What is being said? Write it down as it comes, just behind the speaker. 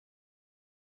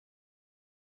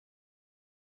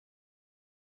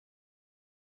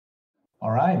All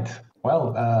right.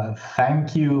 Well,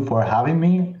 thank you for having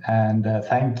me, and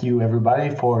thank you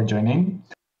everybody for joining.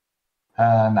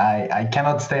 And I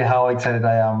cannot say how excited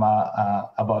I am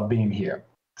about being here.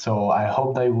 So I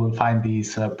hope that you will find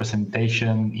this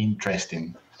presentation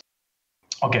interesting.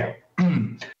 Okay.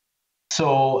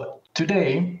 So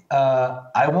today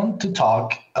I want to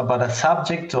talk about a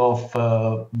subject of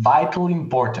vital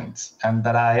importance and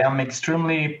that I am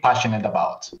extremely passionate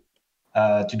about.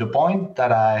 To the point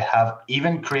that I have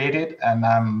even created and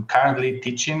I'm currently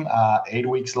teaching a 8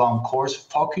 weeks long course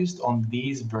focused on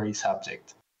this very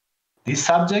subject. This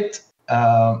subject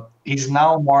is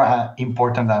now more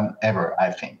important than ever,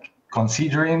 I think,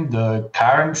 considering the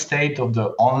current state of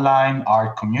the online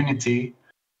art community,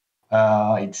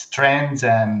 its trends,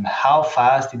 and how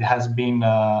fast it has been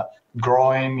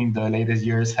growing in the latest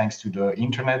years thanks to the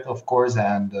internet, of course,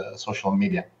 and social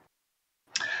media.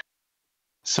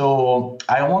 So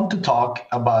I want to talk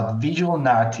about visual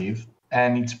narrative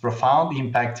and its profound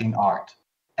impact in art,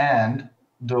 and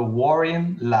the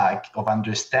worrying lack of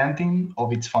understanding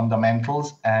of its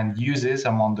fundamentals and uses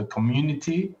among the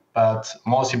community, but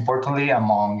most importantly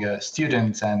among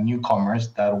students and newcomers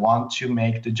that want to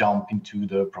make the jump into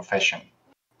the profession.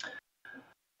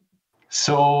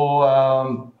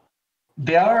 So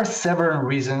there are several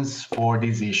reasons for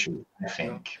this issue, I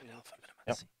think.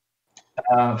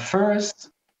 First,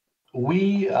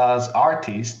 we as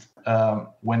artists,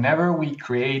 whenever we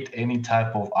create any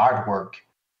type of artwork,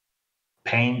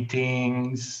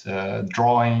 paintings,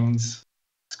 drawings,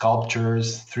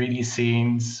 sculptures, 3D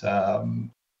scenes,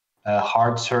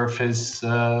 hard surface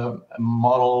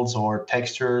models or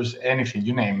textures, anything,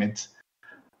 you name it,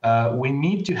 we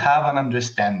need to have an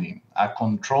understanding, a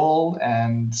control,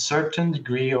 and certain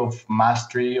degree of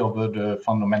mastery over the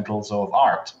fundamentals of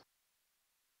art.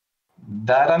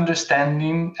 That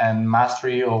understanding and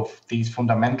mastery of these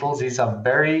fundamentals is a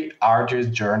very arduous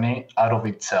journey out of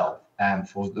itself. And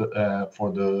for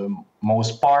the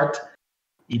most part,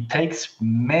 it takes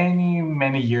many,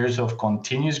 many years of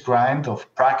continuous grind, of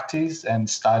practice and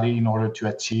study in order to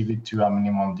achieve it to a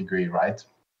minimum degree, right?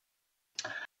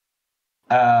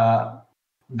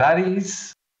 That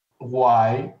is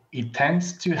why it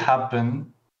tends to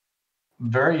happen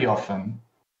very often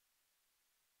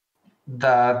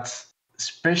that,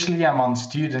 especially among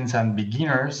students and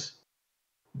beginners,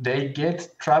 they get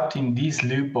trapped in this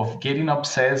loop of getting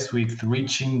obsessed with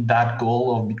reaching that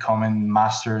goal of becoming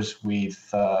masters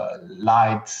with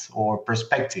lights or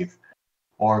perspective,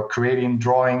 or creating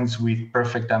drawings with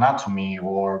perfect anatomy,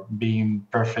 or being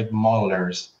perfect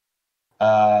modelers.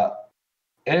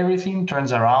 Everything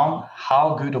turns around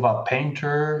how good of a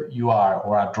painter you are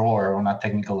or a drawer on a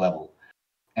technical level,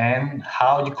 and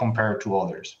how you compare to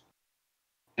others.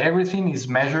 Everything is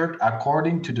measured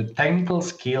according to the technical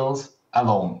skills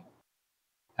alone.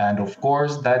 And of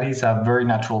course, that is a very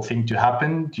natural thing to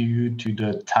happen due to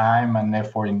the time and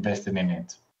effort invested in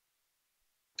it.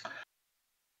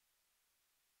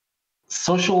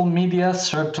 Social media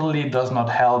certainly does not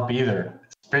help either,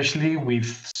 especially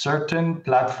with certain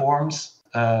platforms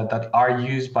that are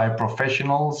used by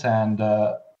professionals and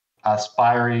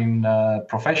aspiring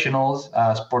professionals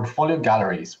as portfolio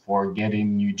galleries for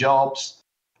getting new jobs,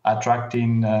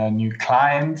 attracting new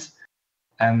clients,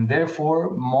 and therefore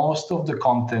most of the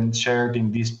content shared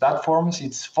in these platforms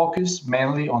is focused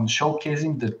mainly on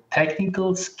showcasing the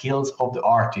technical skills of the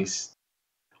artist,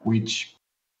 which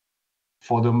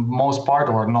for the most part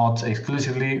or not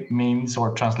exclusively means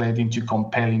or translates into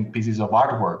compelling pieces of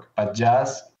artwork, but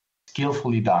just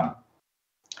skillfully done.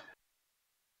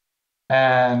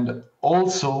 And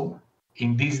also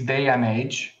in this day and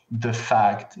age, the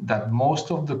fact that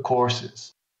most of the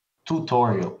courses,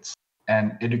 tutorials,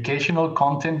 and educational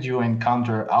content you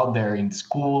encounter out there in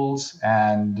schools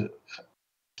and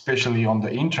especially on the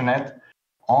internet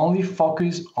only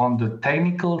focus on the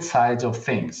technical sides of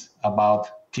things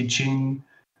about teaching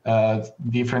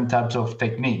different types of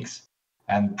techniques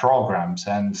and programs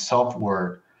and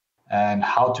software and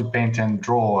how to paint and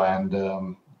draw and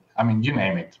I mean, you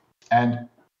name it. And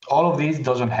all of these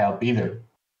doesn't help either.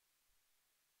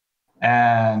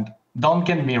 And don't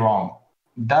get me wrong,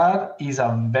 that is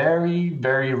a very,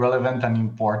 very relevant and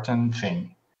important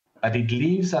thing. But it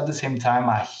leaves at the same time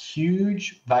a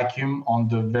huge vacuum on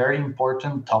the very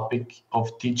important topic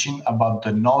of teaching about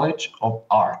the knowledge of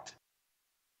art,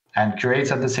 and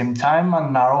creates at the same time a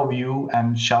narrow view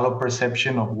and shallow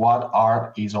perception of what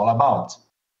art is all about.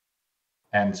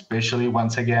 And especially,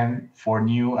 once again, for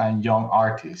new and young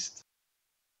artists.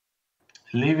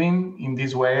 Leaving in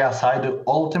this way aside the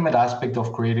ultimate aspect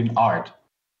of creating art,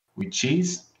 which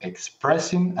is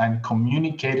expressing and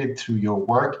communicating through your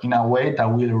work in a way that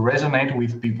will resonate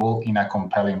with people in a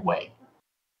compelling way.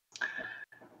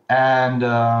 And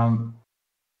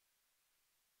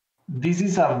this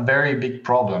is a very big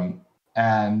problem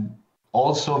and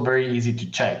also very easy to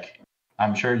check.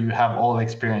 I'm sure you have all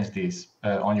experienced this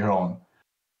on your own.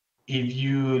 If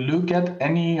you look at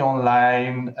any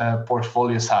online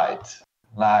portfolio site,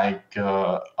 like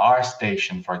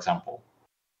ArtStation, for example,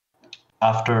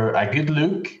 after a good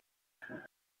look,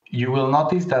 you will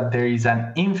notice that there is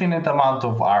an infinite amount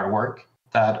of artwork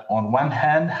that on one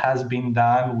hand has been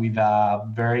done with a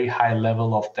very high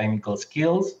level of technical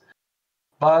skills,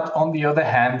 but on the other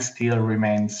hand still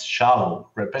remains shallow,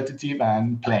 repetitive,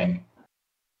 and plain,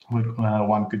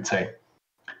 one could say.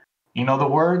 In other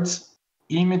words,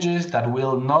 images that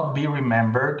will not be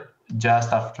remembered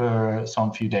just after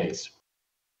some few days.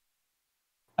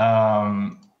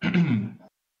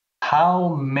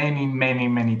 How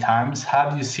many times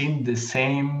have you seen the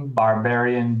same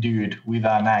barbarian dude with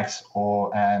an axe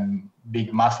and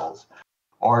big muscles,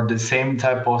 or the same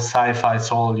type of sci-fi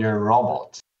soldier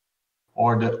robot,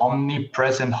 or the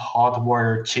omnipresent hot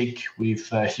warrior chick with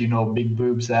big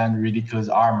boobs and ridiculous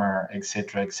armor,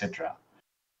 etc., etc.?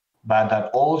 But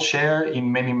that all share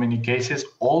in many cases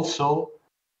also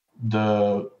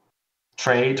the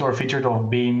trait or feature of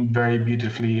being very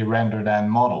beautifully rendered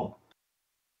and modeled.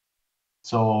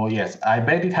 So yes, I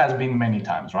bet it has been many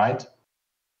times, right?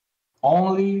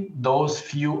 Only those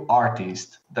few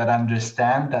artists that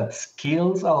understand that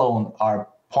skills alone are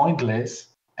pointless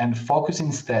and focus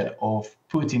instead of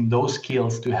putting those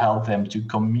skills to help them to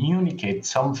communicate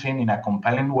something in a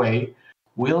compelling way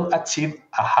will achieve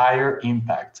a higher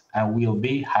impact and will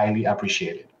be highly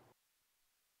appreciated.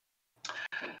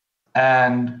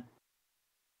 And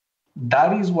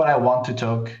that is what I want to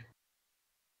talk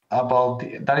about.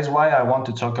 That is why I want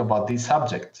to talk about this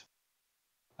subject,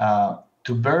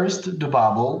 to burst the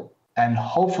bubble and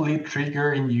hopefully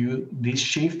trigger in you this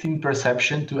shift in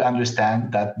perception to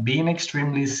understand that being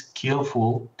extremely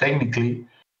skillful technically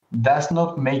does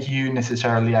not make you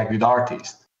necessarily a good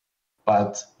artist,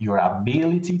 but your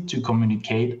ability to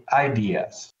communicate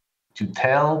ideas, to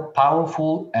tell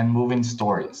powerful and moving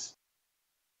stories,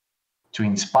 to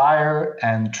inspire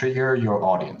and trigger your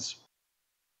audience.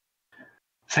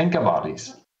 Think about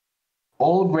this.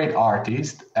 All great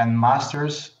artists and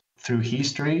masters through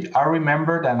history are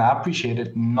remembered and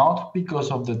appreciated not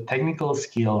because of the technical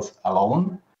skills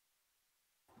alone,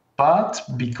 but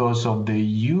because of the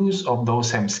use of those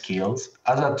same skills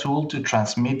as a tool to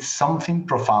transmit something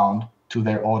profound to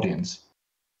their audience.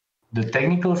 The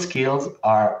technical skills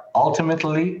are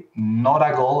ultimately not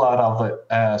a goal out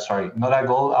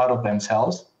of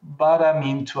themselves, but a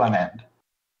means to an end,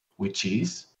 which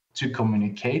is to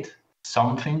communicate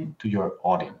something to your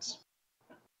audience.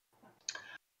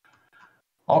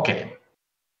 Okay,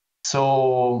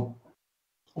 so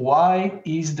why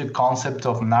is the concept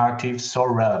of narrative so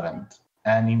relevant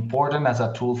and important as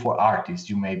a tool for artists,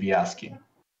 you may be asking?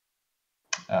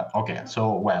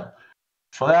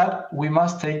 For that, we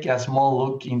must take a small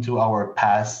look into our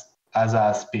past as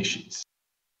a species.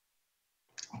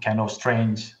 Kind of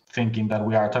strange thinking that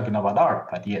we are talking about art,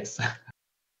 but yes.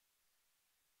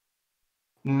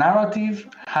 Narrative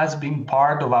has been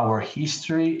part of our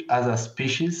history as a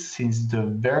species since the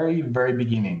very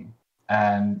beginning,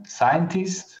 and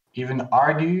scientists even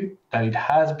argue that it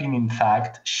has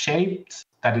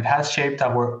shaped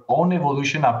our own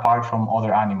evolution apart from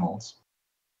other animals.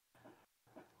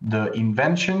 The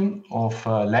invention of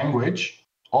language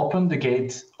opened the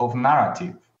gates of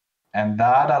narrative, and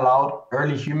that allowed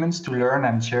early humans to learn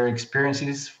and share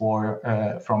experiences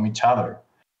from each other,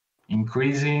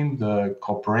 increasing the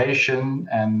cooperation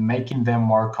and making them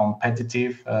more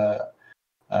competitive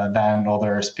than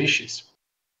other species.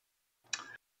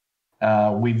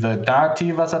 With the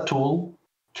narrative as a tool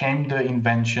came the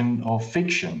invention of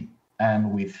fiction,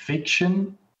 and with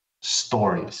fiction,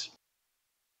 stories.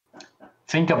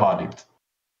 Think about it.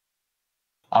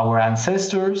 Our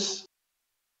ancestors,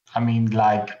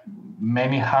 like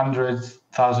many hundreds,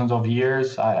 thousands of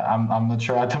years, I'm not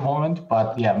sure at the moment,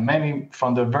 but yeah, many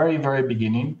from the very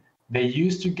beginning, they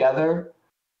used to gather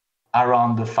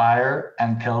around the fire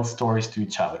and tell stories to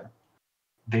each other.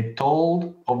 They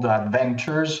told of the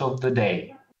adventures of the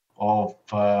day, of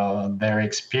their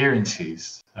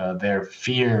experiences, their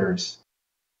fears,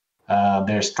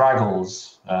 their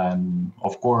struggles, and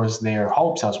of course their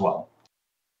hopes as well.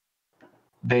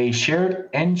 They shared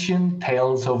ancient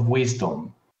tales of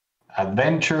wisdom,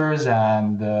 adventures,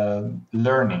 and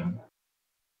learning.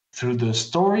 Through the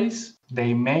stories,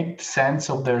 they made sense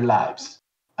of their lives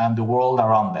and the world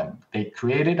around them. They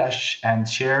created and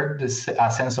shared a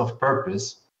sense of purpose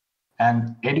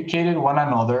and educated one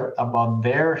another about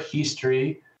their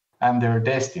history and their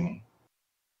destiny.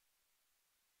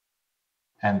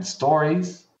 And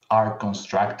stories are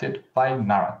constructed by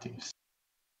narratives.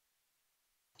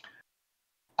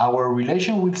 Our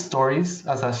relation with stories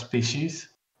as a species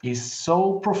is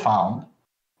so profound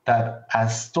that as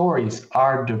stories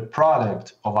are the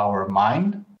product of our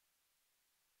mind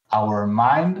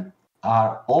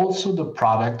are also the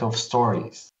product of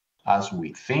stories as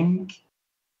we think,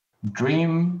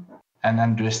 dream, and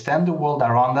understand the world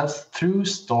around us through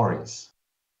stories.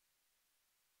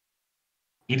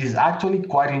 It is actually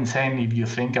quite insane if you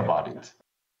think about it.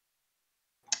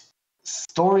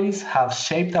 Stories have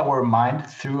shaped our mind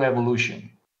through evolution,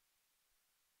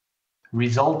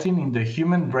 resulting in the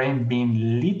human brain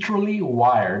being literally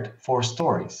wired for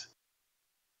stories.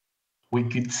 We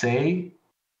could say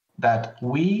that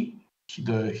we,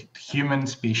 the human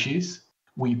species,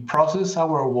 we process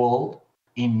our world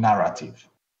in narrative.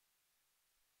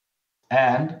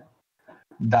 And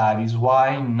that is why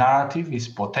narrative is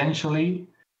potentially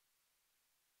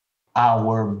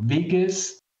our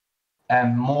biggest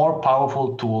and more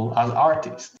powerful tool as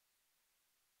artists.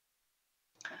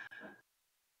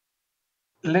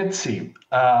 Let's see.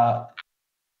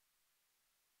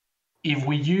 If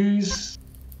we use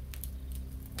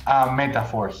a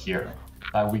metaphor here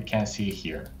that we can see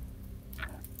here,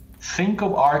 think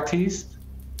of artists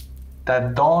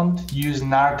that don't use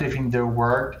narrative in their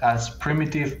work as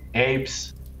primitive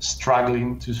apes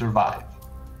struggling to survive.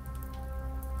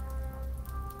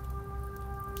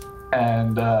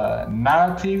 And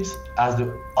narratives as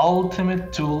the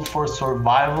ultimate tool for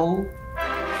survival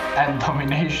and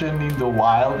domination in the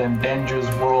wild and dangerous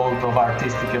world of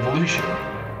artistic evolution.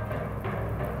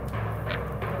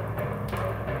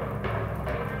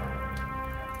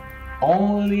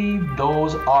 Only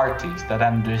those artists that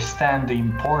understand the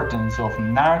importance of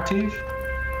narrative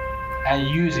and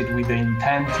use it with the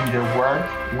intent in their work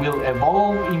will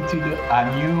evolve into a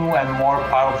new and more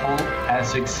powerful and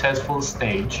successful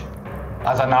stage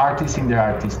as an artist in their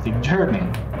artistic journey.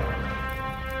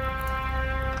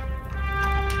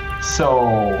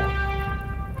 So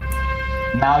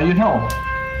now you know.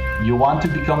 You want to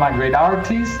become a great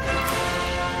artist?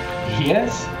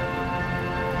 Yes?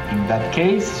 In that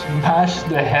case, smash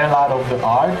the hell out of the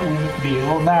art with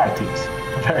visual narratives.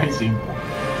 Very simple.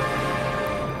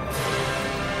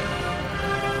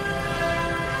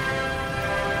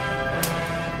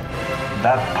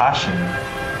 That passion,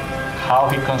 how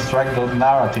he constructs those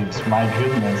narratives, my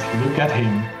goodness, look at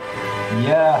him.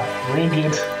 Yeah, bring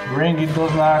it,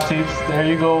 those narratives, there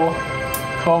you go.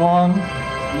 Come on,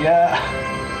 yeah.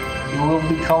 You will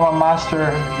become a master,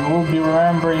 you will be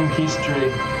remembering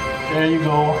history. There you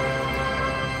go.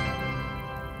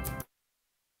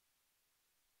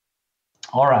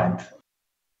 All right.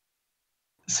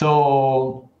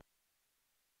 So,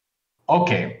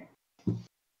 okay.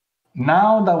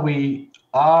 Now that we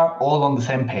are all on the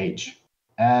same page,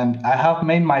 and I have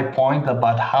made my point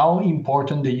about how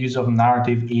important the use of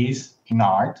narrative is in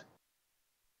art,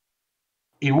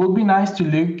 it would be nice to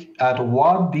look at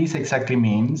what this exactly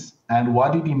means and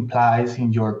what it implies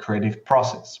in your creative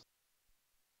process.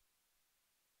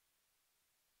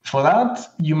 For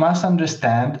that, you must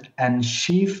understand and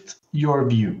shift your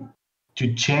view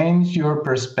to change your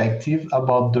perspective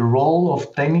about the role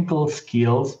of technical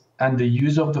skills and the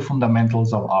use of the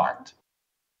fundamentals of art.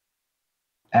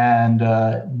 And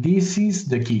this is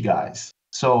the key, guys.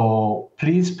 So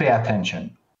please pay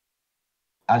attention.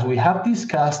 As we have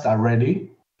discussed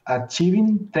already,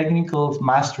 achieving technical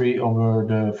mastery over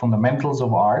the fundamentals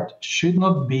of art should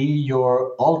not be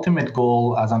your ultimate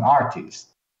goal as an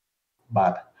artist,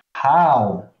 but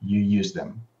how you use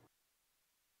them.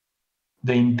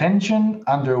 The intention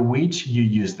under which you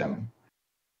use them.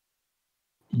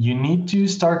 You need to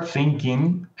start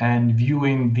thinking and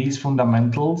viewing these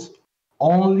fundamentals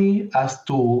only as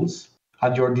tools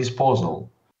at your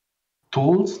disposal,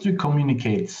 tools to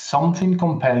communicate something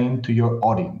compelling to your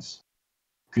audience.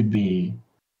 Could be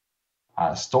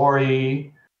a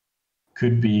story,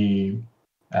 could be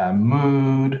a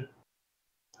mood,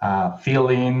 a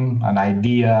feeling, an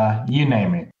idea, you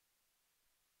name it.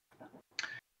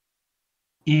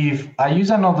 If I use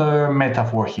another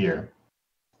metaphor here,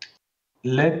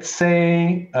 let's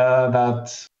say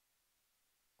that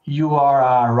you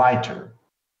are a writer.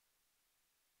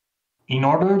 In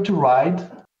order to write,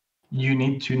 you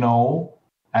need to know,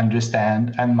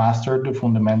 understand, and master the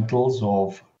fundamentals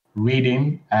of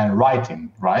reading and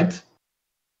writing, right?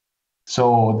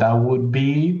 So that would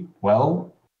be,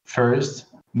 well, first,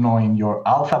 knowing your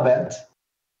alphabet,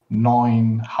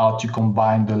 knowing how to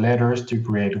combine the letters to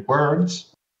create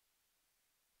words.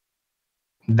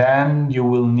 Then you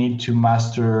will need to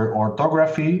master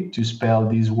orthography to spell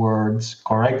these words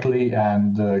correctly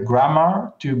and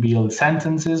grammar to build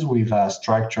sentences with a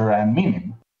structure and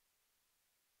meaning.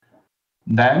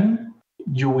 Then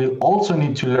you will also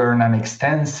need to learn an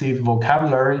extensive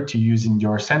vocabulary to use in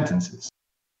your sentences.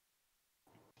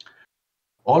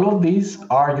 All of these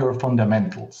are your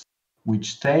fundamentals,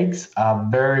 which takes a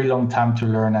very long time to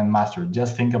learn and master.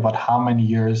 Just think about how many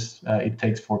years it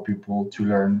takes for people to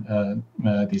learn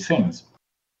these things.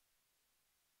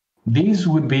 These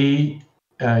would be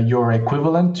your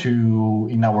equivalent to,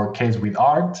 in our case with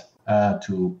art,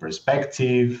 to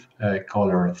perspective,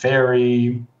 color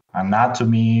theory,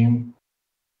 anatomy,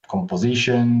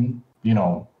 composition,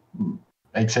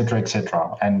 etc.,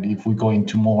 etc. And if we go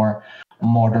into more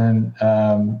modern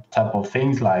type of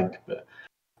things like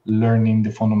learning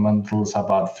the fundamentals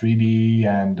about 3D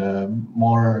and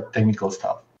more technical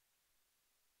stuff.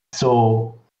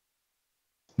 So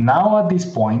now at this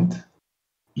point,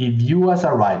 if you as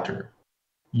a writer,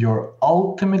 your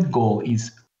ultimate goal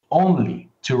is only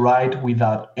to write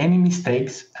without any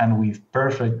mistakes and with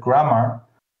perfect grammar,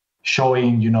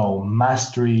 showing,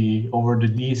 mastery over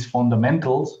these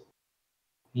fundamentals,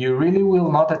 you really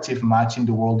will not achieve much in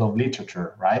the world of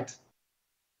literature, right?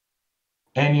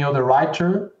 Any other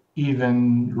writer,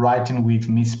 even writing with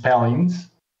misspellings,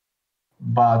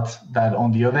 but that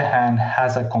on the other hand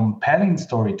has a compelling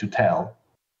story to tell,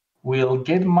 will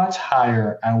get much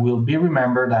higher and will be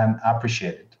remembered and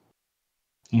appreciated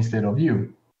instead of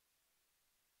you.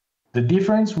 The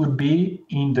difference would be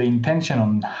in the intention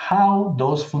on how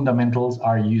those fundamentals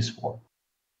are used for.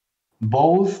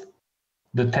 Both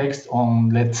the text on,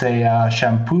 let's say, a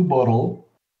shampoo bottle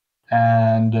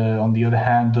and on the other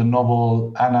hand, the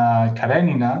novel Anna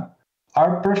Karenina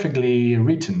are perfectly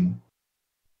written.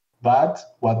 But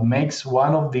what makes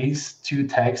one of these two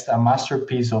texts a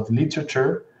masterpiece of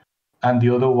literature and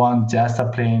the other one just a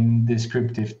plain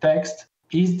descriptive text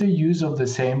is the use of the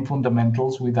same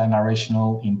fundamentals with a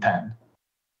narrational intent.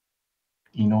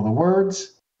 In other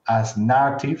words, as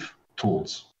narrative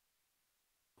tools.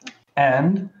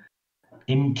 And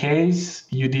in case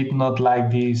you did not like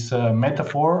this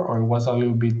metaphor, or it was a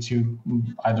little bit too,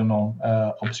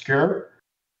 obscure,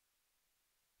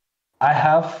 I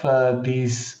have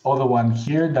this other one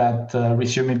here that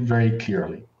resume it very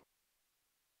clearly.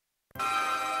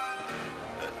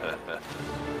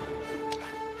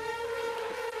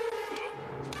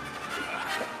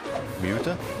 Mute?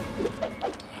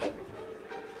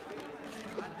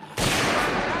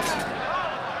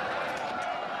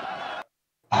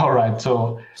 All right,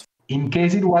 so in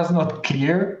case it was not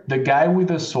clear, the guy with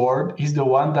the sword is the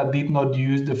one that did not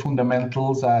use the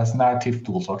fundamentals as narrative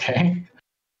tools, okay?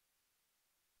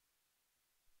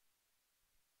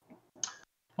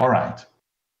 All right.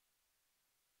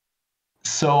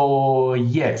 So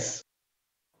yes,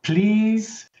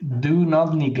 please do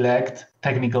not neglect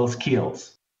technical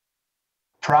skills.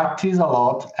 Practice a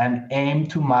lot and aim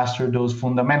to master those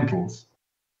fundamentals.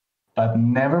 But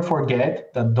never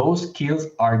forget that those skills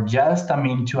are just a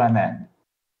means to an end.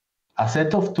 A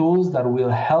set of tools that will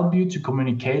help you to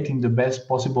communicate in the best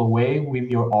possible way with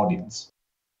your audience.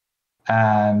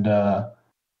 And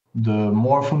the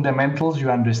more fundamentals you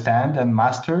understand and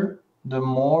master, the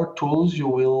more tools you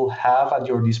will have at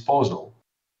your disposal.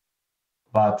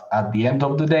 But at the end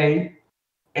of the day,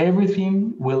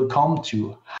 everything will come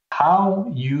to how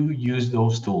you use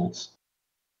those tools.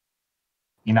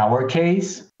 In our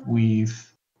case,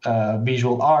 with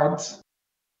visual arts,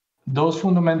 those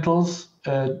fundamentals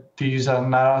to use as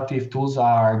narrative tools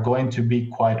are going to be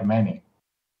quite many.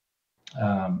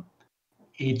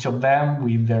 Each of them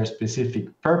with their specific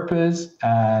purpose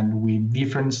and with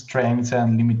different strengths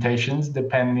and limitations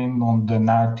depending on the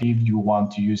narrative you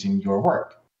want to use in your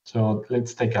work. So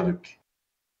let's take a look.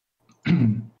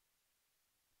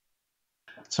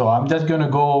 So I'm just going to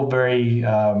go very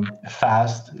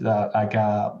fast, like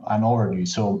an overview.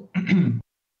 So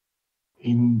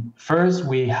first,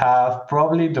 we have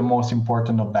probably the most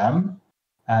important of them,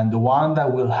 and the one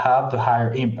that will have the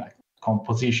higher impact,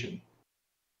 composition.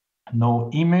 No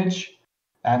image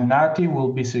and narrative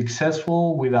will be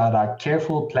successful without a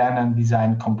careful plan and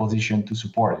design composition to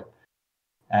support it.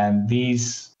 And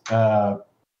this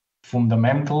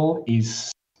fundamental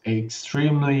is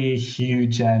extremely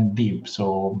huge and deep.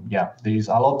 So yeah, there is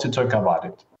a lot to talk about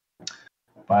it.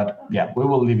 But yeah, we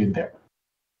will leave it there.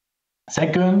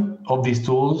 Second of these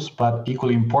tools, but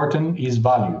equally important, is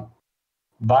value.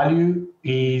 Value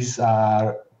is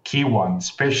a key one,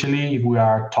 especially if we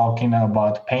are talking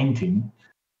about painting.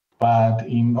 but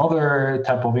in other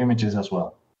type of images as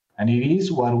well. And it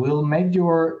is what will make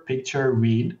your picture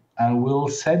read and will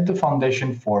set the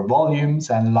foundation for volumes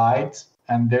and lights,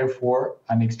 and therefore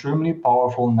an extremely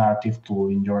powerful narrative tool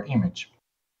in your image.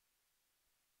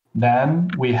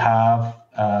 Then we have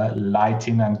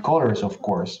lighting and colors, of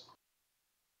course.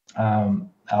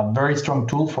 A very strong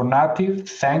tool for narrative,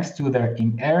 thanks to their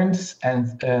inherent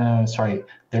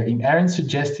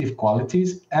suggestive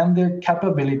qualities and their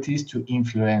capabilities to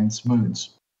influence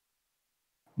moods.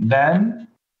 Then,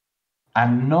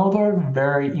 another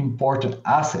very important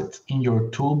asset in your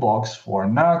toolbox for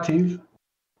narrative,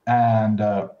 and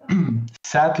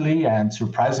sadly and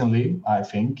surprisingly, I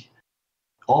think,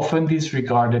 often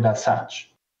disregarded as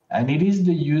such, and it is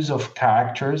the use of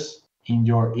characters in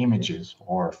your images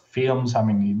or films. I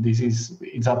mean,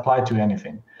 it's applied to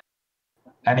anything,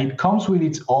 and it comes with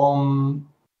its own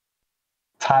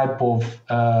type of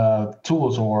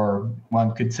tools, or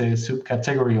one could say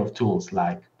subcategory of tools,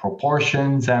 like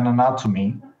proportions and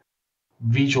anatomy,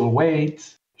 visual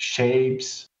weight,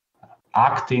 shapes,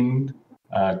 acting,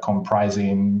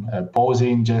 comprising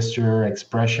posing, gesture,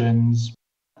 expressions,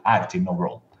 acting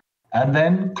overall, and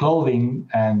then clothing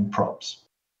and props.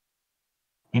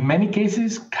 In many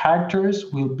cases, characters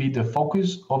will be the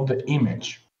focus of the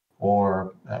image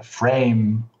or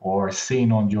frame or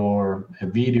scene on your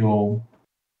video,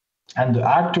 and the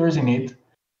actors in it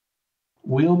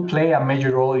will play a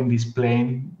major role in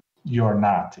displaying your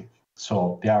narrative.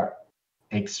 So they are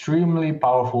extremely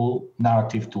powerful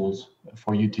narrative tools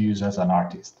for you to use as an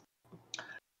artist.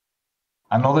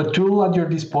 Another tool at your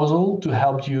disposal to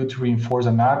help you to reinforce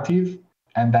a narrative,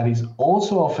 and that is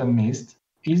also often missed,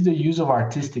 is the use of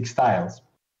artistic styles.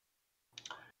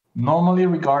 Normally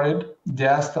regarded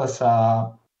just as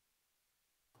a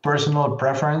personal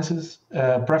preference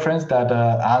that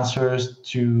answers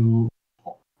to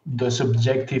the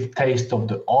subjective taste of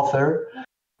the author,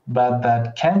 but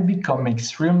that can become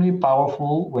extremely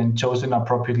powerful when chosen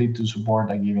appropriately to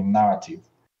support a given narrative.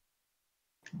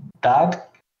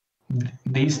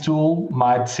 This tool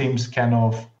might seem kind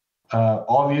of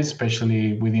obvious,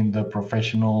 especially within the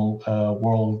professional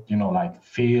world, like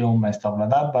film and stuff like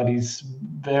that, but it's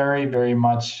very, very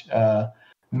much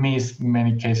missed in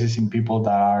many cases in people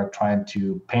that are trying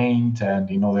to paint and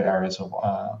in other areas of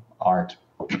art.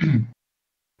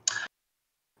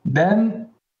 Then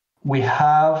we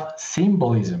have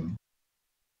symbolism,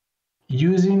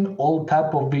 using all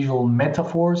type of visual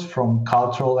metaphors from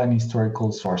cultural and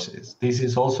historical sources. This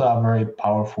is also a very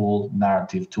powerful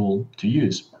narrative tool to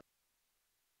use.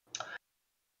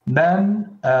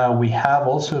 Then we have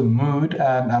also mood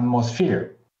and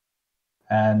atmosphere,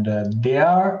 and they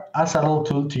are a subtle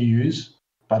tool to use,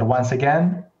 but once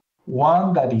again,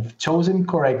 one that if chosen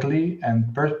correctly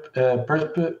and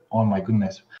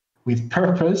with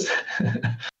purpose,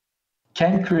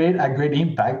 can create a great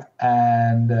impact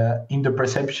and in the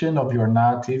perception of your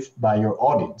narrative by your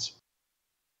audience.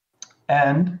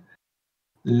 And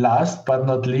last but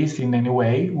not least in any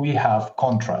way, we have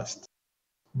contrast.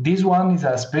 This one is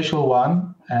a special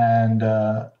one and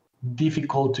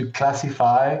difficult to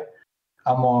classify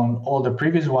among all the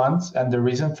previous ones. And the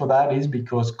reason for that is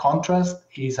because contrast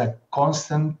is a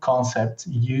constant concept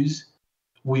used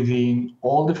within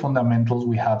all the fundamentals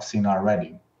we have seen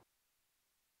already.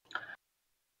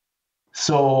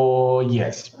 So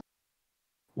yes,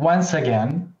 once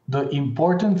again, the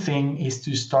important thing is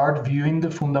to start viewing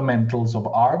the fundamentals of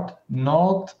art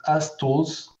not as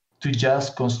tools to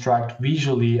just construct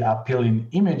visually appealing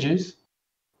images,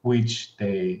 which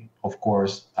they of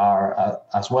course are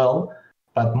as well,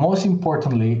 but most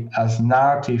importantly as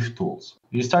narrative tools.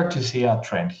 You start to see a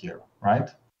trend here, right?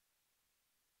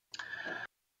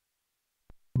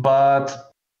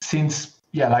 But since,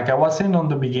 like I was saying on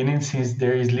the beginning, since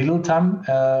there is little time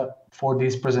for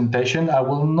this presentation, I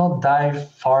will not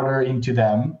dive further into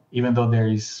them, even though there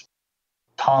is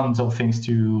tons of things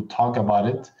to talk about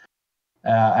it.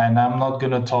 And I'm not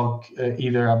going to talk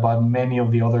either about many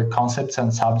of the other concepts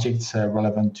and subjects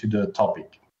relevant to the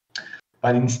topic.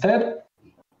 But instead,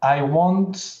 I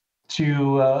want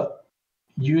to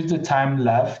use the time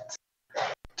left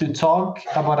to talk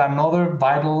about another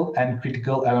vital and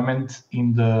critical element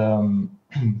in the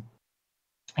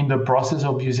process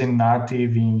of using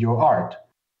narrative in your art.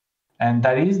 And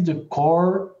that is the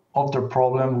core of the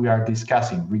problem we are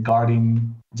discussing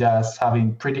regarding just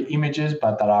having pretty images,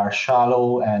 but that are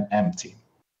shallow and empty.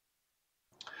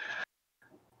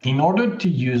 In order to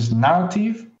use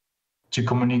narrative to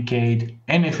communicate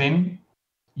anything,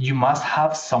 you must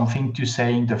have something to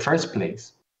say in the first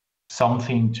place,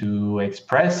 something to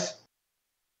express,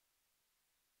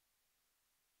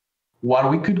 what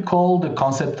we could call the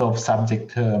concept of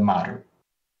subject matter.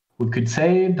 We could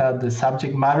say that the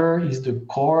subject matter is the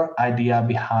core idea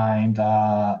behind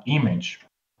image,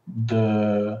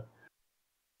 the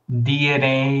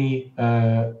DNA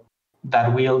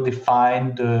that will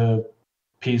define the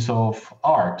piece of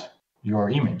art, your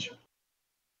image.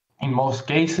 In most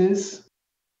cases,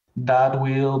 that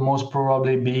will most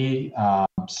probably be a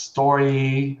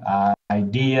story, an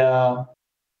idea,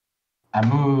 a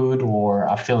mood, or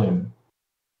a feeling.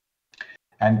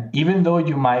 And even though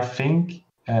you might think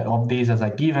of this as a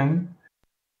given,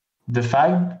 the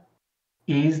fact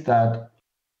is that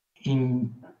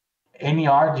in any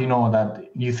art, you know, that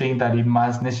you think that it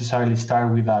must necessarily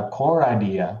start with a core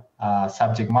idea,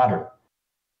 subject matter.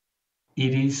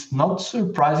 It is not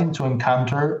surprising to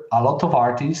encounter a lot of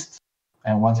artists,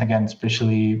 and once again,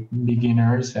 especially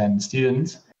beginners and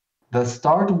students, that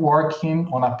start working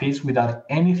on a piece without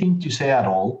anything to say at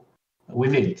all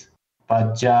with it,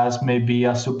 but just maybe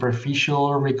a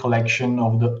superficial recollection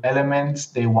of the elements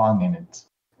they want in it.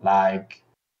 Like,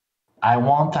 I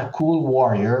want a cool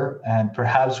warrior and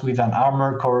perhaps with an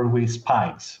armor covered with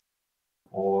spikes.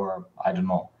 Or, I don't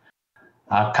know,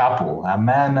 a couple, a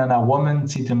man and a woman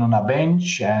sitting on a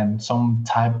bench and some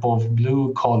type of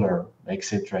blue color,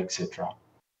 etc., etc.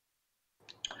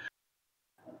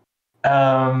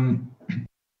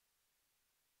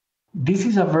 This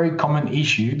is a very common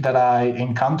issue that I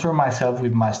encounter myself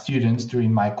with my students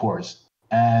during my course,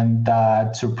 and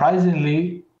that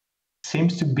surprisingly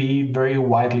seems to be very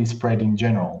widely spread in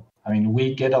general. I mean,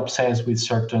 we get obsessed with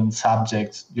certain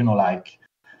subjects, you know, like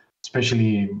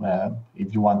especially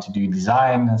if you want to do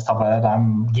design and stuff like that.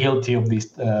 I'm guilty of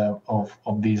this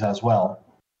of this as well.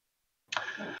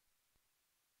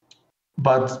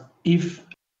 But if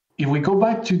we go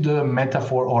back to the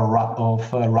metaphor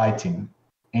of writing,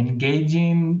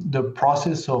 engaging the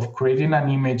process of creating an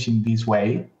image in this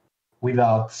way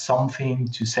without something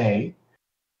to say,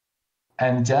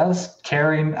 and just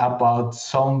caring about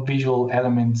some visual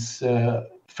elements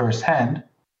firsthand,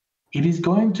 it is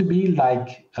going to be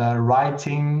like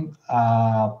writing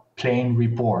a plain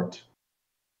report.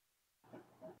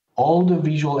 All the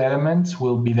visual elements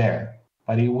will be there,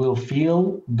 but it will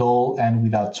feel dull and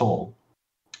without soul.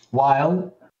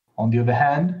 While, on the other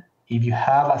hand, if you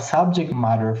have a subject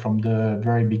matter from the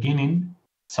very beginning,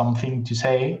 something to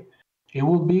say, it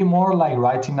will be more like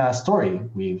writing a story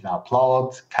with a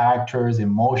plot, characters,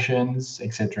 emotions,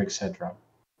 etc., etc.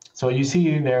 So you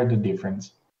see there the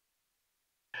difference.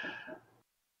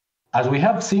 As we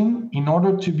have seen, in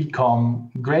order to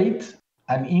become great,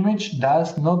 an image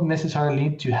does not necessarily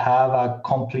need to have a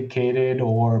complicated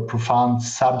or profound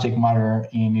subject matter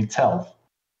in itself,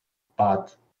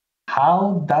 but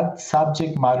how that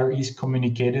subject matter is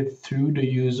communicated through the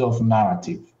use of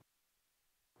narrative.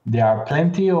 There are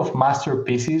plenty of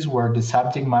masterpieces where the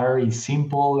subject matter is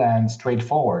simple and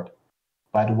straightforward,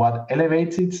 but what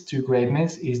elevates it to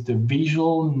greatness is the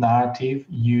visual narrative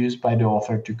used by the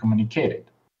author to communicate it.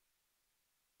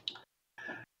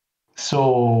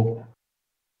 So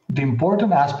the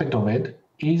important aspect of it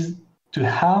is to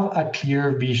have a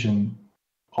clear vision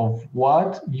of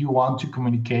what you want to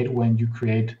communicate when you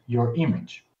create your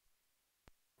image.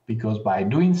 Because by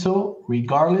doing so,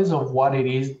 regardless of what it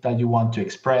is that you want to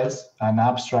express, an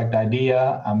abstract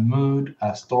idea, a mood,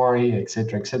 a story,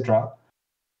 etc., etc.,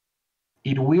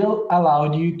 it will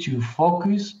allow you to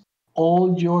focus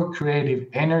all your creative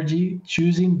energy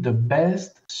choosing the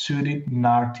best suited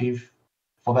narrative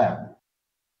for them,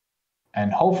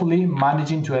 and hopefully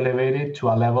managing to elevate it to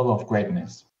a level of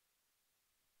greatness,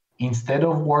 instead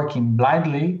of working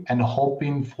blindly and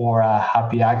hoping for a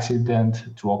happy accident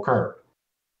to occur.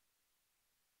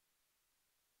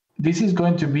 This is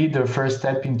going to be the first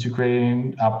step into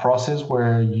creating a process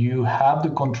where you have the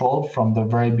control from the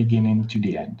very beginning to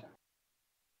the end.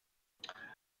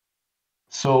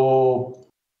 So,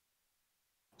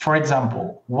 for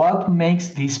example, what makes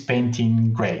this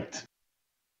painting great?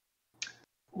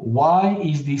 Why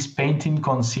is this painting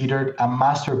considered a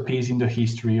masterpiece in the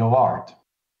history of art?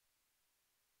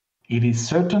 It is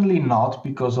certainly not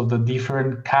because of the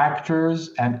different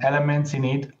characters and elements in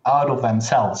it out of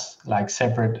themselves, like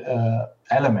separate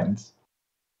elements,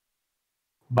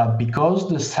 but because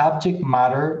the subject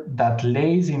matter that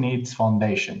lays in its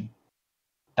foundation,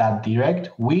 that direct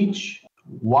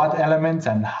what elements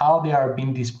and how they are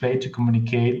being displayed to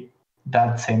communicate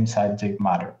that same subject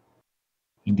matter.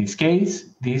 In this case,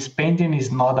 this painting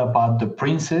is not about the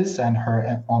princess and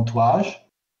her entourage,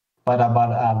 but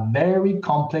about a very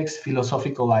complex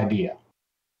philosophical idea.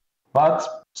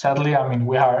 But sadly, I mean,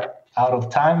 we are out of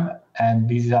time, and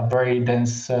this is a very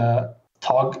dense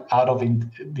talk out of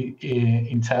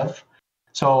itself.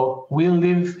 So we'll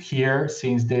leave here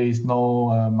since there is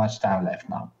no much time left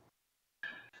now.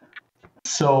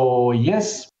 So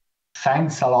yes,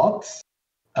 thanks a lot.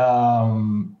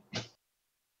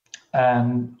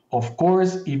 And of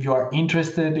course, if you are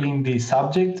interested in the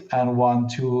subject and want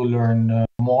to learn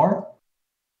more,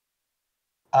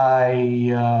 I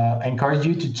encourage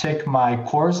you to check my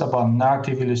course about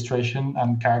narrative illustration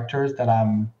and characters that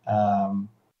I'm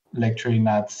lecturing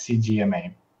at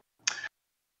CGMA.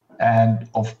 And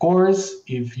of course,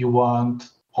 if you want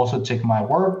also check my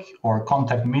work or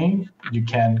contact me, you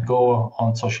can go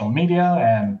on social media,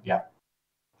 and yeah,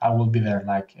 I will be there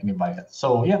like anybody else.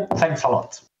 So yeah, thanks a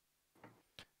lot.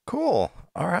 Cool.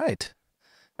 All right.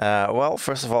 Well,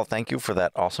 first of all, thank you for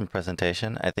that awesome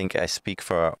presentation. I think I speak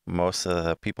for most of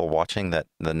the people watching that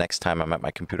the next time I'm at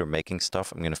my computer making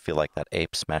stuff, I'm going to feel like that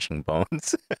ape smashing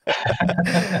bones.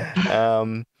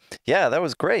 Yeah, that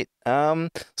was great.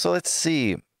 So let's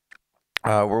see.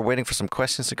 We're waiting for some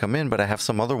questions to come in, but I have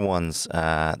some other ones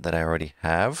that I already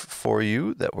have for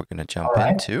you that we're going to jump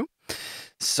into.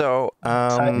 So,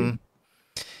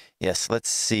 yes, let's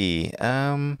see.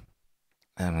 I'm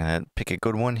going to pick a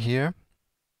good one here.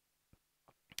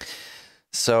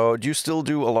 So do you still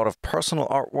do a lot of personal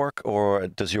artwork, or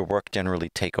does your work generally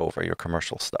take over your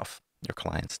commercial stuff, your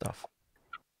client stuff?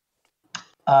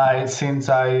 Since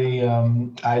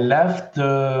I left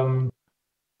the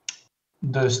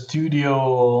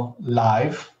studio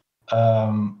live,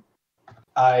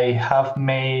 I have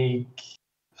made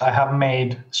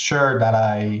sure that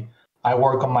I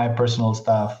work on my personal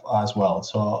stuff as well.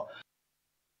 So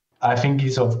I think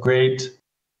it's of great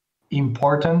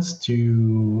importance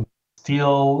to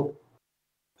still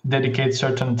dedicate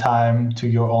certain time to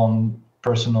your own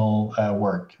personal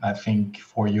work. I think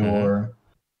for your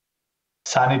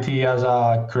sanity as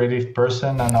a creative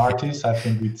person and artist, I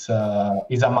think it's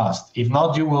a must. If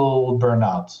not, you will burn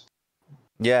out.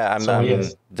 Yeah, I'm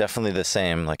yes, definitely the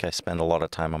same. Like, I spend a lot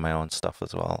of time on my own stuff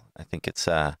as well. I think it's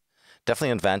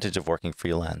definitely an advantage of working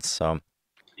freelance. So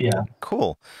yeah,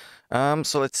 cool.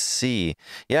 So let's see.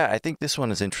 Yeah, I think this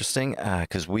one is interesting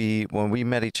because when we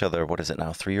met each other, what is it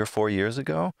now, 3 or 4 years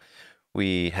ago?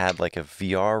 We had like a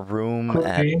VR room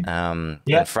at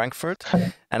in Frankfurt,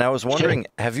 and I was wondering,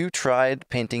 have you tried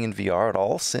painting in VR at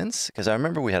all since? Because I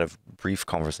remember we had a brief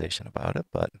conversation about it,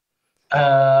 but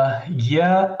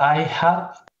yeah, I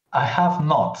have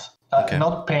not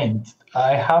not paint.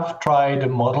 I have tried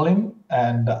modeling,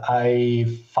 and I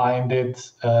find it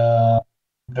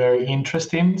very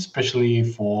interesting, especially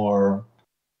for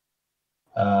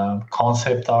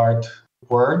concept art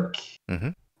work.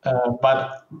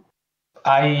 But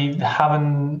I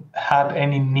haven't had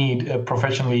any need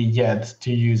professionally yet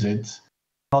to use it.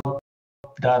 Not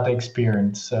that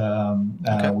experience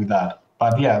with that.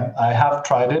 But yeah, I have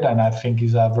tried it, and I think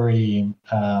it's a very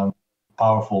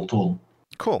powerful tool.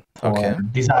 Cool. For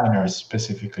designers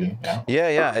specifically.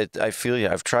 Yeah. I feel you.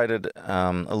 I've tried it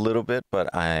a little bit,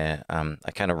 but I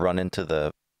kind of run into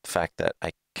the fact that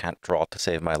I can't draw to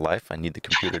save my life. I need the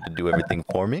computer to do everything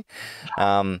for me.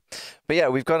 But yeah,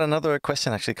 we've got another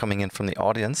question actually coming in from the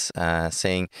audience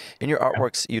saying, in your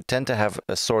artworks, you tend to have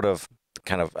a sort of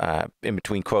kind of in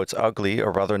between quotes ugly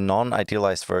or rather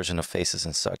non-idealized version of faces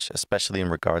and such, especially in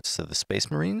regards to the Space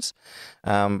Marines,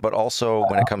 but also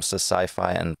when it comes to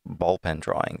sci-fi and ballpen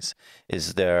drawings.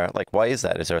 Is there, like, why is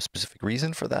that? Is there a specific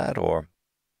reason for that, or?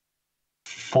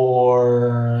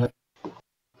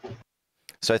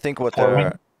 So I think what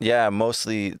they're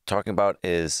mostly talking about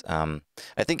is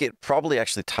I think it probably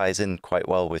actually ties in quite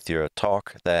well with your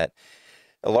talk that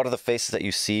a lot of the faces that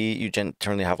you see, you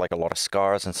generally have like a lot of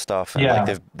scars and stuff, and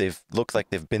like they've looked like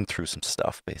they've been through some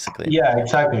stuff, basically. Yeah,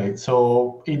 exactly.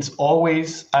 So it's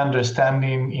always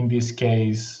understanding. In this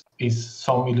case, is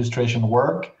some illustration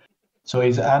work. So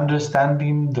it's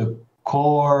understanding the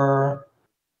core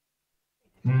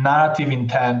narrative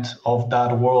intent of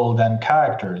that world and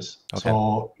characters.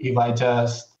 So if I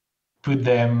just put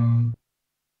them,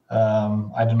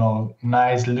 I don't know,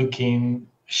 nice looking,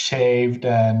 shaved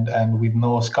and with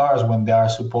no scars when they are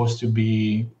supposed to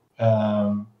be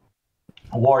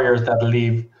warriors that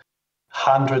live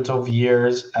hundreds of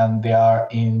years and they are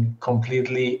in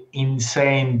completely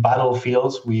insane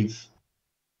battlefields with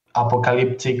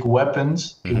apocalyptic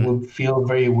weapons, it would feel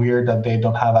very weird that they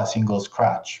don't have a single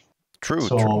scratch.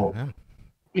 So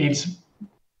it's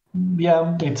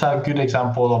a good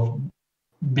example of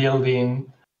building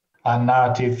a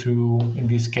narrative through, in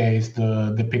this case,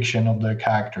 the depiction of the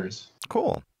characters.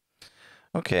 Cool.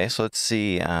 Okay, so let's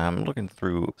see. I'm looking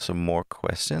through some more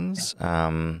questions.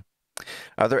 Are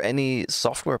there any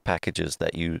software packages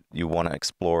that you want to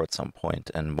explore at some point,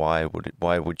 and why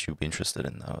would you be interested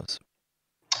in those?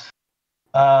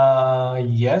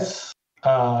 Yes,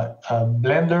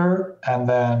 Blender, and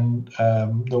then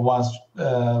the ones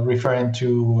referring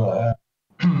to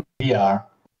VR,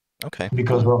 Okay,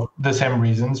 because cool. of the same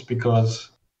reasons. Because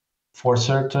for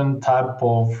certain type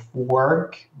of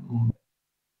work,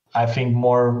 I think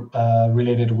more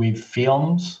related with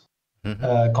films,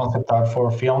 Hmm. concept art for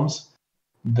films,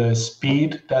 the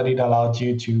speed that it allows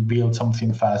you to build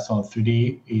something fast on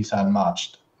 3D is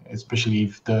unmatched. Especially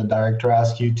if the director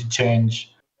asks you to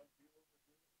change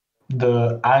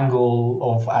the angle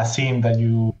of a scene that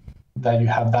you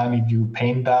have done. If you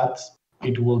paint that,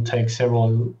 it will take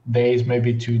several days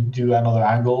maybe to do another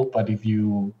angle. But if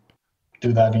you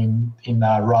do that in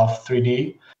a rough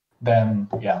 3D, then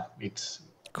yeah, it's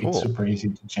Cool. super easy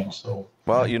to change. So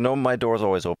Well, yeah, you know my door's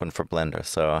always open for Blender,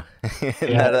 so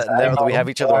yes, I now that we have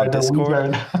know. each other on The Discord,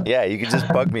 wizard. yeah, you can just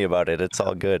bug me about it. It's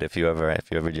all good if you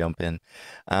ever jump in.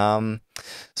 Um,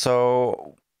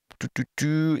 so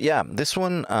yeah, this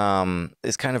one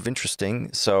is kind of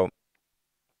interesting. So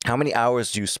how many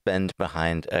hours do you spend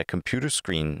behind a computer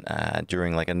screen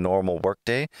during like a normal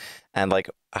workday? And like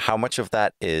how much of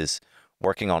that is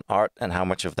working on art and how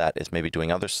much of that is maybe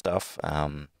doing other stuff?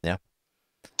 Yeah.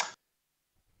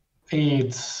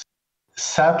 It's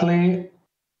sadly,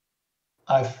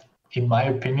 in my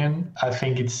opinion, I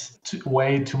think it's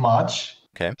way too much.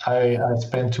 Okay. I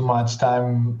spend too much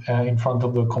time in front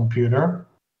of the computer,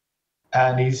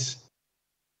 and it's,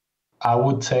 I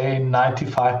would say,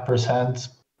 95%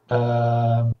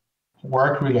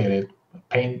 work related.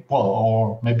 Paint, well,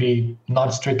 or maybe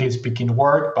not strictly speaking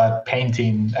work, but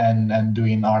painting and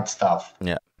doing art stuff.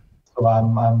 Yeah. So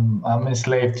I'm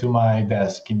enslaved to my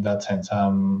desk in that sense.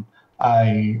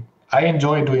 I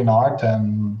enjoy doing art,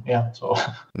 and yeah, so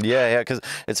Yeah, yeah, because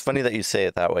it's funny that you say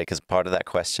it that way, because part of that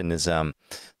question is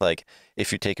like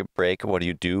if you take a break, what do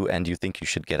you do? And you think you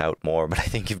should get out more, but I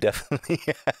think you've definitely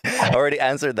already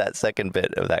answered that second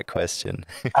bit of that question.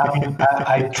 I mean,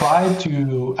 I try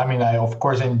to. I mean, I of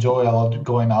course enjoy a lot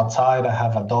going outside. I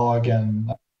have a dog,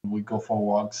 and we go for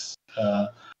walks.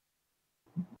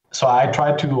 So I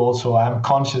try to also. I'm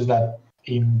conscious that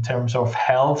in terms of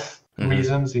health Hmm.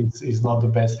 reasons, it's not the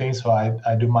best thing. So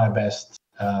I do my best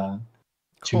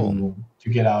Cool. to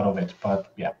get out of it.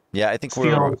 But yeah, Yeah, I think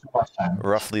we're still too much time.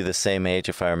 roughly the same age,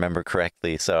 if I remember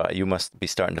correctly. So you must be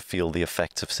starting to feel the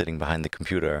effects of sitting behind the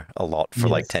computer a lot for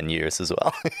like Yes. 10 years as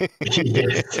well.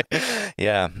 Yes.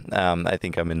 Yeah, I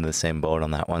think I'm in the same boat on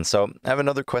that one. So I have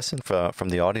another question from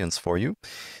the audience for you.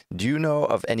 Do you know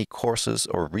of any courses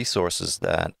or resources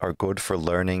that are good for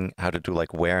learning how to do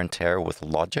like wear and tear with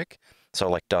logic? So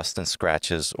like dust and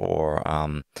scratches or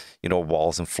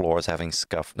walls and floors having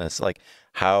scuffness, like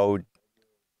how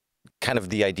kind of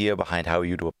the idea behind how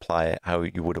you to apply it, how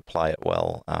you would apply it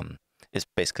well, is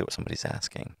basically what somebody's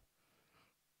asking.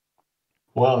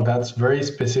 Well, that's very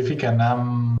specific, and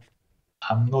I'm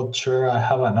not sure I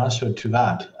have an answer to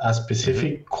that. A Hmm.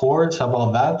 specific course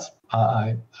about that,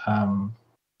 I'm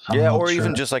Yeah, not or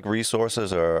even sure. just like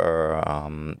resources or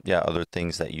yeah, other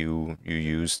things that you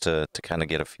use to kind of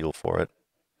get a feel for it.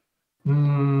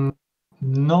 Mm,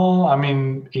 no, I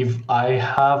mean, if I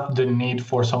have the need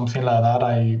for something like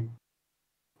that,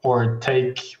 or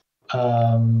take,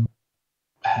 um,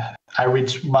 I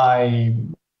reach my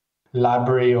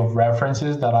library of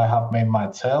references that I have made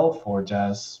myself, or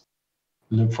just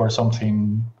look for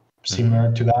something Hmm.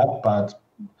 similar to that,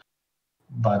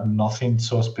 but nothing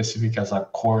so specific as a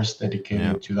course Yeah.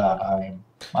 dedicated to that.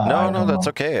 No, I no, don't that's know.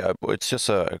 okay. It's just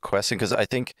a question because I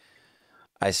think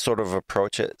I sort of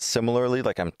approach it similarly.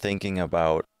 Like I'm thinking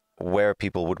about where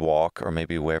people would walk, or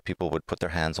maybe where people would put their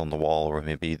hands on the wall, or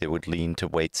maybe they would lean to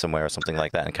wait somewhere or something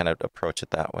like that, and kind of approach it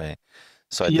that way.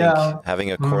 So I think Yeah,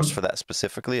 having a course mm, for that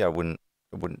specifically, it wouldn't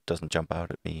doesn't jump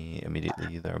out at me immediately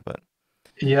either. But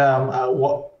yeah.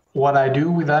 What I do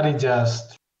with that is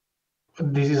just,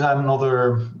 this is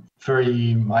another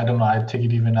very, I don't know, I take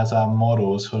it even as a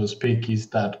motto, so to speak, is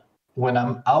that when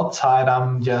I'm outside,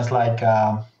 I'm just like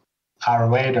a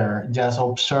radar, just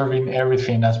observing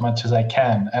everything as much as I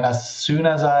can. And as soon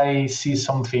as I see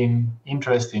something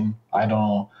interesting, I don't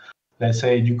know, let's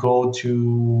say you go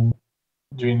to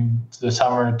during the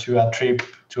summer to a trip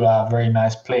to a very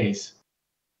nice place,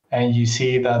 and you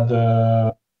see that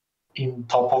the in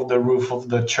top of the roof of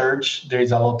the church there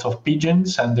is a lot of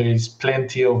pigeons, and there is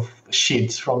plenty of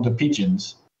shits from the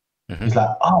pigeons. hmm. It's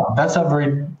like, oh, that's a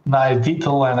very nice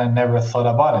detail, and I never thought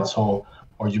about it. So,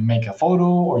 or you make a photo,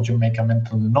 or you make a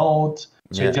mental note.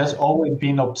 So Yeah. it's just always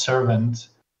being observant.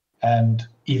 And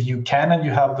if you can, and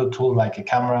you have the tool like a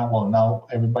camera, well, now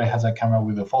everybody has a camera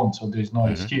with a phone, so there's no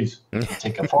Hmm. excuse. You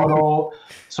take a photo.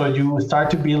 So you start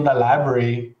to build a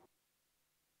library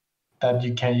that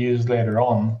you can use later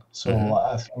on. So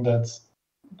I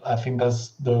think that's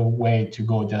the way to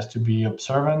go, just to be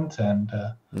observant and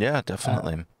yeah,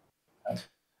 definitely.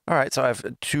 All right, so I have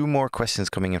 2 more questions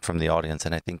coming in from the audience,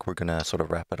 and I think we're gonna sort of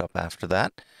wrap it up after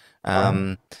that.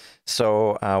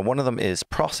 So one of them is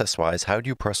process-wise, how do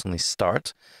you personally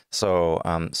start? So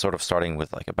sort of starting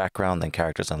with like a background, then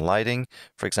characters and lighting,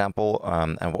 for example,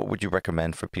 and what would you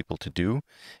recommend for people to do?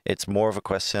 It's more of a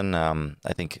question,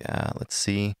 I think, let's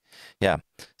see. Yeah,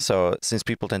 so since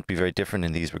people tend to be very different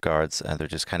in these regards, they're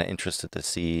just kind of interested to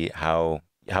see how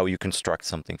you construct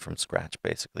something from scratch,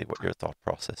 basically, what your thought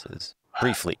process is.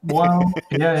 Briefly. Well,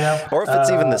 yeah. Or if it's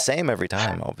even the same every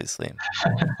time, obviously.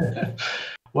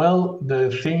 Well, the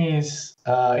thing is,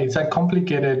 it's a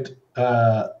complicated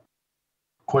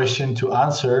question to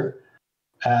answer,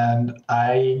 and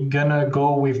I'm gonna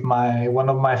go with one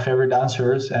of my favorite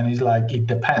answers, and it's like it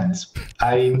depends.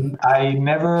 I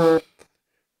never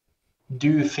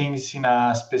do things in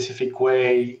a specific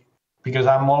way because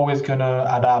I'm always gonna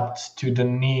adapt to the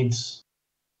needs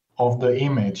of the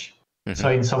image. So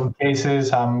in some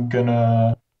cases, I'm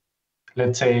gonna,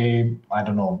 let's say, I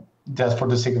don't know, just for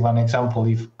the sake of an example,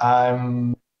 if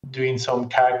I'm doing some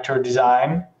character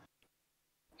design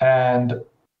and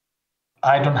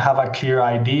I don't have a clear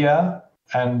idea,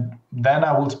 and then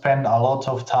I will spend a lot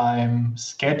of time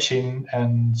sketching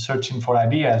and searching for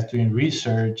ideas, doing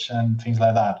research and things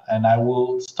like that. And I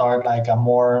will start like a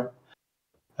more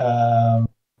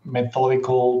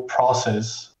methodical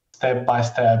process, step by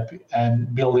step,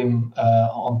 and building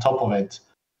on top of it.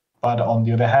 But on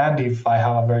the other hand, if I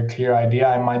have a very clear idea,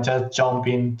 I might just jump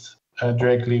in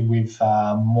directly with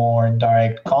a more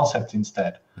direct concept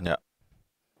instead. Yeah.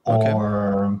 Okay.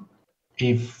 Or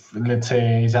if, let's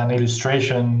say, it's an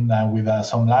illustration with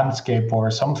some landscape or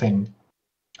something,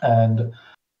 and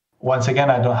once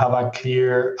again, I don't have a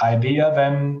clear idea,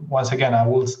 then once again, I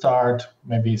will start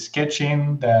maybe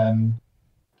sketching. Then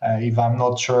if I'm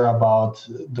not sure about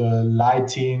the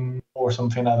lighting or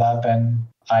something like that, then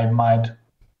I might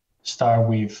start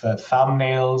with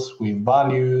thumbnails, with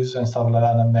values and stuff like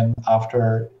that, and then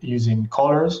after using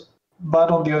colors.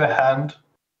 But on the other hand,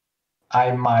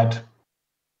 I might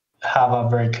have a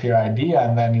very clear idea,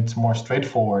 and then it's more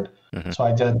straightforward. So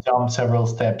I just jump several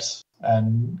steps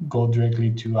and go directly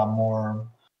to a more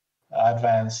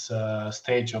advanced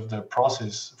stage of the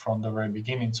process from the very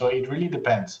beginning. So it really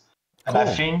depends. And Cool.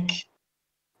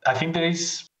 I think there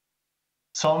is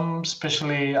some,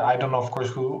 especially, I don't know, of course,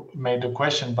 who made the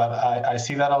question, but I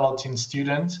see that a lot in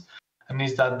students, and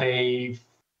is that they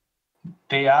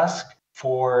ask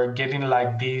for getting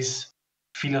like this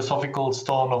philosophical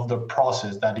stone of the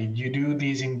process, that if you do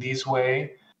this in this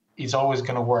way, it's always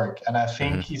going to work. And I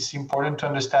think it's important to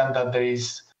understand that there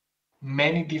is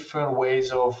many different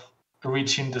ways of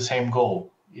reaching the same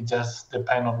goal. It just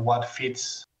depends on what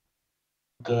fits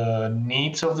the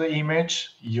needs of the image,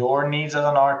 your needs as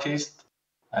an artist,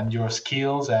 and your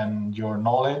skills and your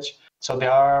knowledge. So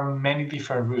there are many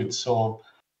different routes. So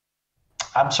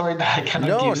I'm sorry that I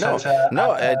cannot give such a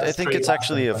I think it's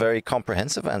actually answer, a very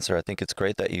comprehensive answer. I think it's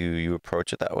great that you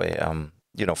approach it that way.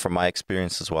 You know, from my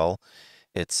experience as well,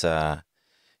 it's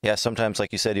yeah, sometimes,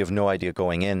 like you said, you have no idea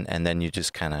going in, and then you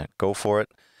just kind of go for it.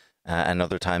 And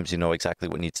other times you know exactly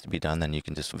what needs to be done, then you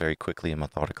can just very quickly and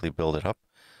methodically build it up.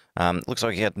 Looks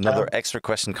like you had another extra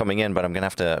question coming in, but I'm going to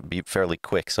have to be fairly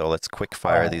quick. So let's quick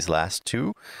fire these last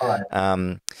 2. All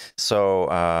right. So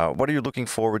what are you looking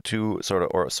forward to sort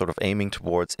of aiming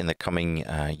towards in the coming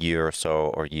year or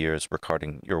so, or years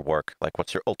regarding your work? Like,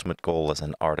 what's your ultimate goal as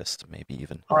an artist, maybe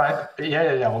even? All right.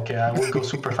 Yeah. Okay. I will go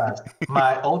super fast.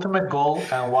 My ultimate goal,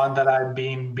 and one that I've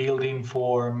been building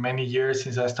for many years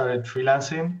since I started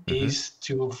freelancing, is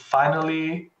to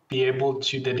finally be able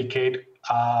to dedicate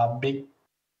a big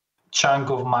chunk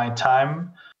of my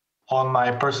time on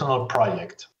my personal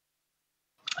project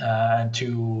and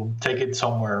to take it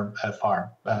somewhere far.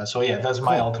 So yeah, that's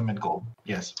my ultimate goal.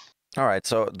 Yes. All right.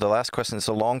 So the last question is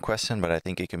a long question, but I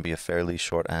think it can be a fairly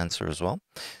short answer as well.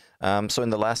 So in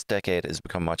the last decade, it's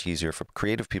become much easier for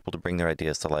creative people to bring their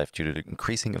ideas to life due to the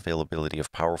increasing availability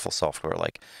of powerful software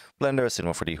like Blender,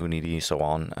 Cinema 4D, Houdini, so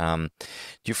on.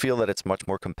 Do you feel that it's much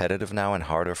more competitive now and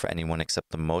harder for anyone except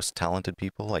the most talented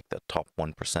people, like the top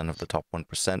 1% of the top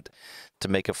 1%, to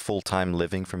make a full-time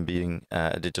living from being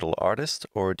a digital artist?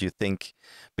 Or do you think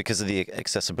because of the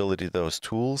accessibility of those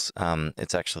tools,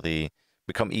 it's actually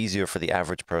become easier for the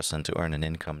average person to earn an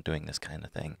income doing this kind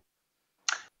of thing?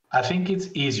 I think it's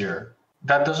easier.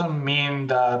 That doesn't mean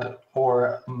that,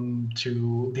 or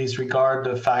to disregard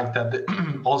the fact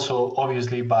that also,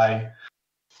 obviously, by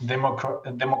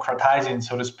democratizing,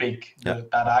 so to speak,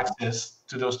 that access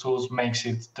to those tools makes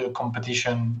it the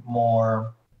competition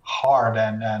more hard,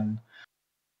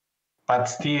 but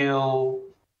still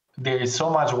there is so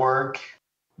much work.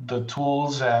 The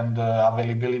tools and the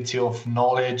availability of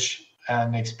knowledge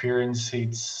and experience,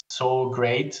 it's so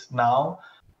great now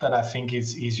that I think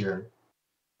it's easier.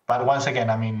 But once again,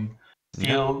 I mean,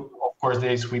 still, of course,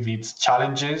 there's with its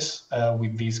challenges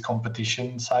with this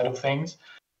competition side of things.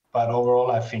 But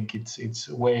overall, I think it's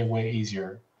way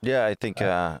easier. Yeah, I think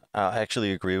I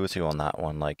actually agree with you on that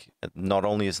one. Like, not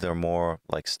only is there more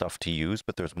like stuff to use,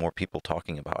 but there's more people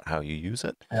talking about how you use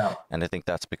it. Yeah. And I think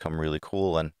that's become really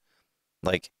cool. And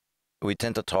like, we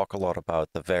tend to talk a lot about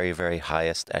the very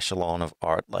highest echelon of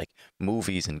art, like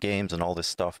movies and games and all this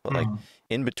stuff. But like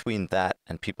in between that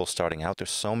and people starting out,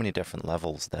 there's so many different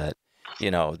levels that,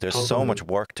 you know, there's so much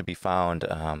work to be found.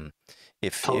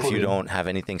 If you don't have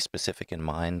anything specific in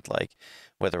mind, like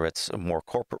whether it's a more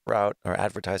corporate route or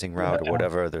advertising route or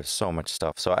whatever, there's so much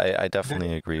stuff. So I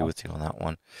definitely agree with you on that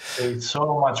one. It's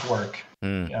so much work.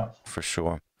 Yeah, for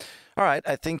sure. All right,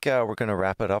 I think we're going to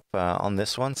wrap it up on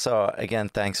this one. So again,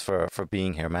 thanks for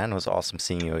being here, man. It was awesome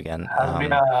seeing you again. It has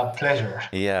been a pleasure.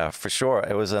 Yeah, for sure.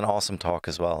 It was an awesome talk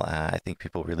as well. I think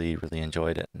people really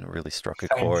enjoyed it and really struck a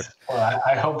chord. Well,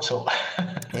 I hope so.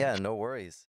 Yeah, no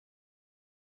worries.